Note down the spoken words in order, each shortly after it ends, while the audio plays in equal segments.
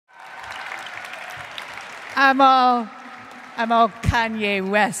I'm all Kanye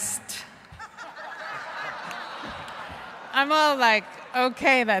West. I'm all like,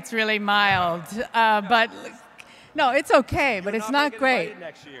 okay, that's really mild, but no, it's okay, but it's not great.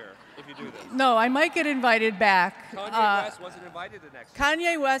 Next year, if you do this. No, I might get invited back. Kanye West wasn't invited the next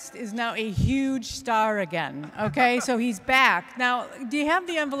year. Kanye West is now a huge star again, okay? So he's back. Now, do you have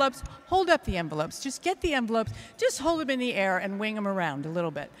the envelopes? Hold up the envelopes. Just get the envelopes. Just hold them in the air and wing them around a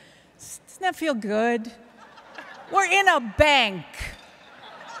little bit. Doesn't that feel good? We're in a bank.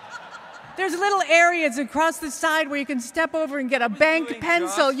 There's little areas across the side where you can step over and get a bank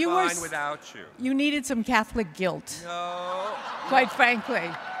pencil. You were fine without you. You needed some Catholic guilt. No. Quite frankly.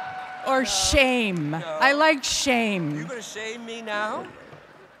 Or shame. No. I like shame. You're going to shame me now?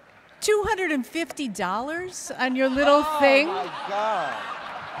 $250 on your little thing? Oh, my God.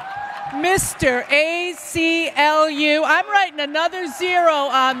 Mr. ACLU. I'm writing another 0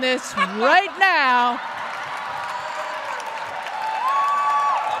 on this right now.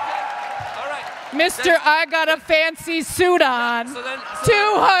 Mr. I got a fancy suit on. $250.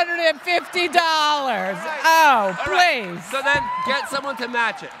 Oh, please. So then get someone to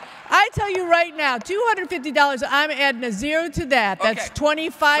match it. I tell you right now, $250, I'm adding a 0 to that. That's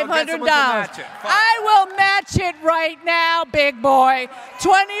 $2,500. I will match it right now, big boy.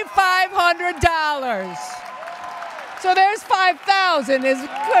 $2,500. So there's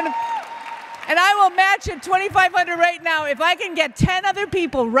 $5,000. And I will match it $2,500 right now. If I can get 10 other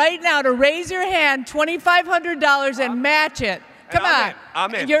people right now to raise your hand, $2,500 and match it. Come on.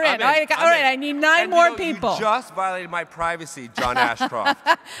 I'm in. You're in. All right, I need 9 more people. You just violated my privacy, John Ashcroft.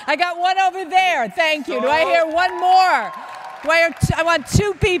 I got one over there. Thank you. Do I hear one more? Do I hear I want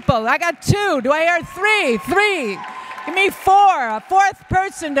 2 people. I got 2. Do I hear 3? 3. Give me 4. A 4th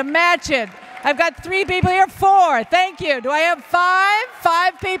person to match it. I've got 3 people here. 4. Thank you. Do I have 5?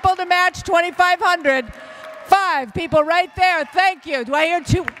 5 people to match 2,500. 5 people right there. Thank you. Do I hear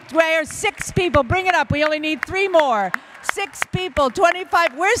 2? Do I hear 6 people? Bring it up. We only need 3 more. 6 people.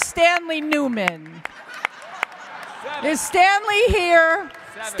 25. Where's Stanley Newman? 7. Is Stanley here?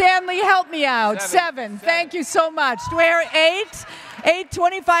 7. Stanley, help me out. 7. Thank you so much. Do I hear 8? 8.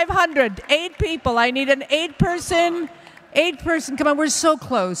 2,500. 8 people. I need an 8-person. 8-person. Come on, we're so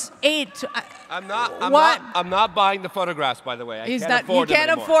close. 8. I'm not buying the photographs, by the way. You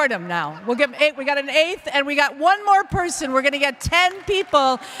can't afford them now. We'll give him 8. We got an 8th, and we got 1 more person. We're going to get 10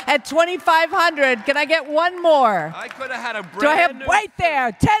 people at $2,500. Can I get 1 more? I could have had a brand Do I have new right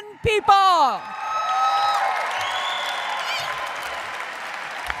there? 10 people.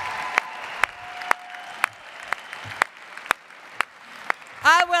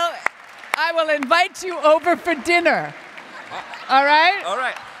 I will invite you over for dinner. All right? All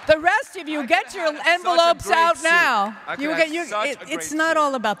right. The rest of you, get your envelopes out now. It's not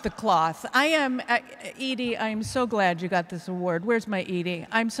all about the cloth. Edie, I am so glad you got this award. Where's my Edie?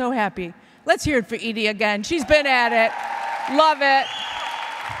 I'm so happy. Let's hear it for Edie again. She's been at it. Love it.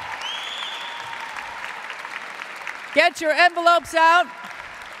 Get your envelopes out.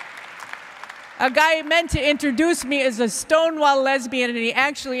 A guy meant to introduce me as a Stonewall lesbian, and he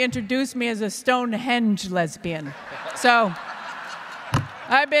actually introduced me as a Stonehenge lesbian. So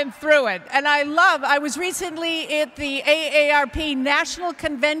I've been through it. And I was recently at the AARP National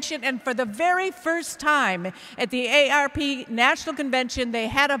Convention, and for the very first time at the AARP National Convention, they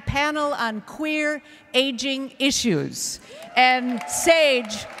had a panel on queer aging issues. And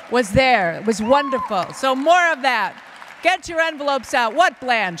SAGE was there. It was wonderful. So more of that. Get your envelopes out. What,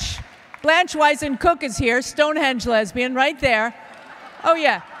 Blanche? Blanche Weisencook is here, Stonehenge lesbian, right there. Oh,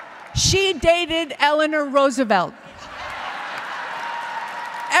 yeah. She dated Eleanor Roosevelt.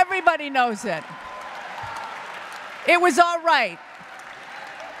 Everybody knows it. It was all right.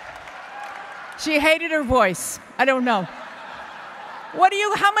 She hated her voice. I don't know.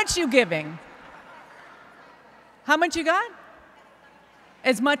 How much you giving? How much you got?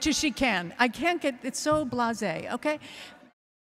 As much as she can. I can't get, it's so blasé, okay?